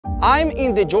I'm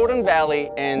in the Jordan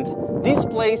Valley and this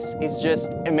place is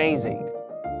just amazing.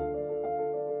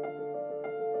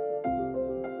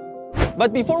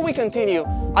 But before we continue,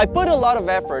 I put a lot of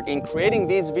effort in creating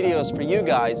these videos for you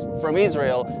guys from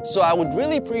Israel, so I would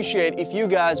really appreciate if you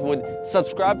guys would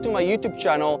subscribe to my YouTube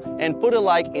channel and put a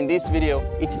like in this video.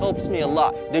 It helps me a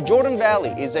lot. The Jordan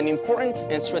Valley is an important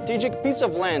and strategic piece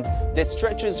of land that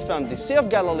stretches from the Sea of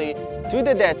Galilee to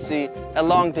the Dead Sea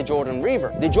along the Jordan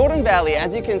River. The Jordan Valley,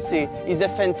 as you can see, is a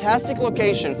fantastic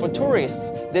location for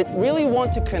tourists that really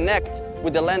want to connect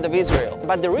with the land of Israel.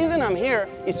 But the reason I'm here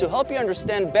is to help you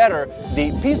understand better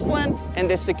the peace plan and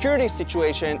the security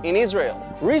situation in Israel.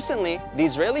 Recently, the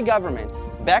Israeli government,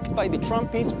 backed by the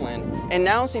Trump peace plan,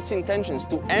 announced its intentions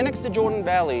to annex the Jordan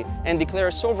Valley and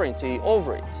declare sovereignty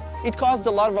over it. It caused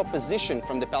a lot of opposition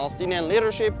from the Palestinian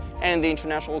leadership and the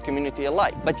international community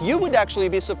alike. But you would actually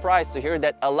be surprised to hear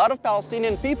that a lot of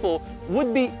Palestinian people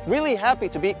would be really happy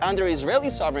to be under Israeli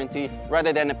sovereignty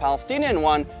rather than a Palestinian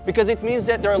one, because it means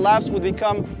that their lives would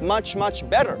become much, much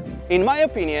better. In my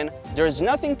opinion, there is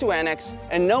nothing to annex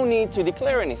and no need to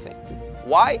declare anything.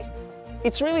 Why?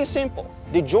 It's really simple.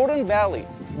 The Jordan Valley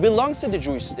belongs to the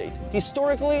Jewish state,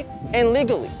 historically and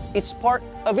legally. It's part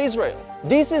of Israel.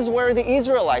 This is where the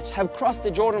Israelites have crossed the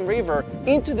Jordan River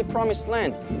into the Promised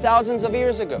Land thousands of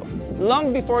years ago,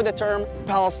 long before the term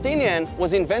Palestinian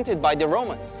was invented by the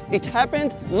Romans. It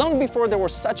happened long before there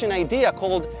was such an idea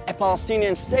called a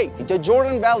Palestinian state. The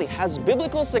Jordan Valley has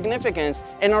biblical significance,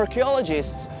 and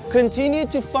archaeologists continue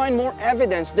to find more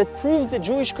evidence that proves the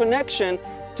Jewish connection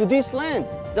to this land,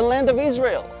 the land of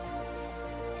Israel.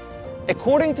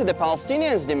 According to the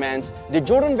Palestinians' demands, the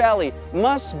Jordan Valley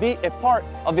must be a part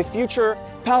of a future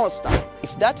Palestine.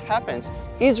 If that happens,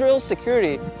 Israel's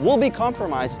security will be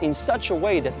compromised in such a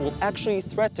way that will actually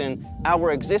threaten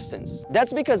our existence.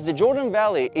 That's because the Jordan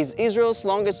Valley is Israel's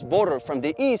longest border from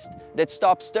the east that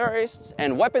stops terrorists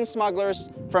and weapon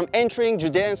smugglers from entering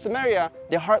Judea and Samaria,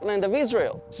 the heartland of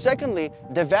Israel. Secondly,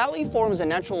 the valley forms a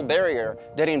natural barrier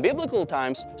that in biblical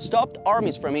times stopped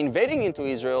armies from invading into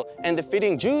Israel and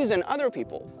defeating Jews and other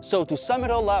people. So to sum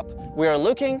it all up, we are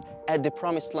looking at the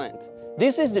Promised Land.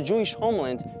 This is the Jewish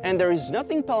homeland, and there is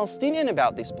nothing Palestinian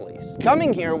about this place.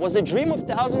 Coming here was a dream of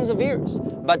thousands of years,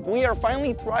 but we are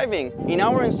finally thriving in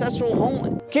our ancestral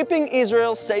homeland. Keeping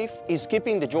Israel safe is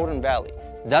keeping the Jordan Valley.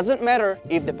 Doesn't matter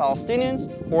if the Palestinians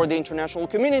or the international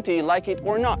community like it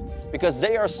or not, because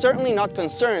they are certainly not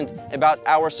concerned about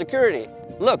our security.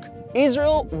 Look,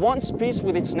 Israel wants peace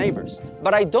with its neighbors,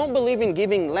 but I don't believe in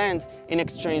giving land in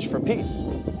exchange for peace.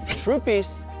 True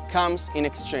peace comes in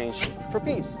exchange for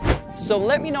peace. So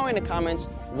let me know in the comments,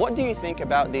 what do you think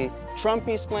about the Trump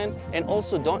peace plan? And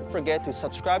also don't forget to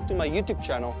subscribe to my YouTube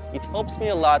channel. It helps me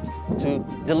a lot to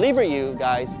deliver you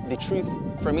guys the truth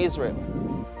from Israel.